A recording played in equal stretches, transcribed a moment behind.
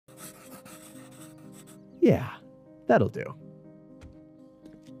Yeah, that'll do.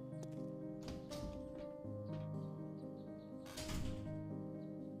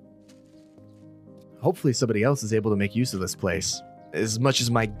 Hopefully somebody else is able to make use of this place. As much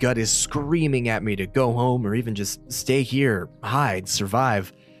as my gut is screaming at me to go home or even just stay here, hide,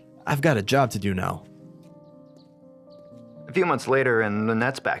 survive, I've got a job to do now. A few months later, and the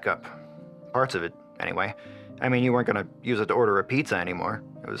net's back up. Parts of it, anyway. I mean, you weren't gonna use it to order a pizza anymore.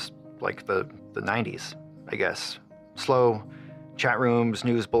 It was like the 90s, I guess. Slow, chat rooms,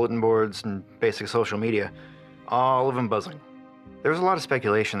 news bulletin boards, and basic social media. All of them buzzing. There was a lot of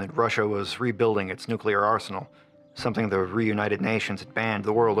speculation that Russia was rebuilding its nuclear arsenal, something the reunited nations had banned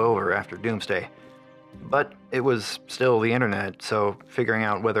the world over after Doomsday. But it was still the internet, so figuring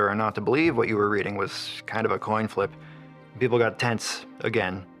out whether or not to believe what you were reading was kind of a coin flip. People got tense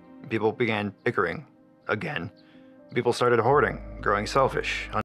again. People began bickering again. People started hoarding, growing selfish,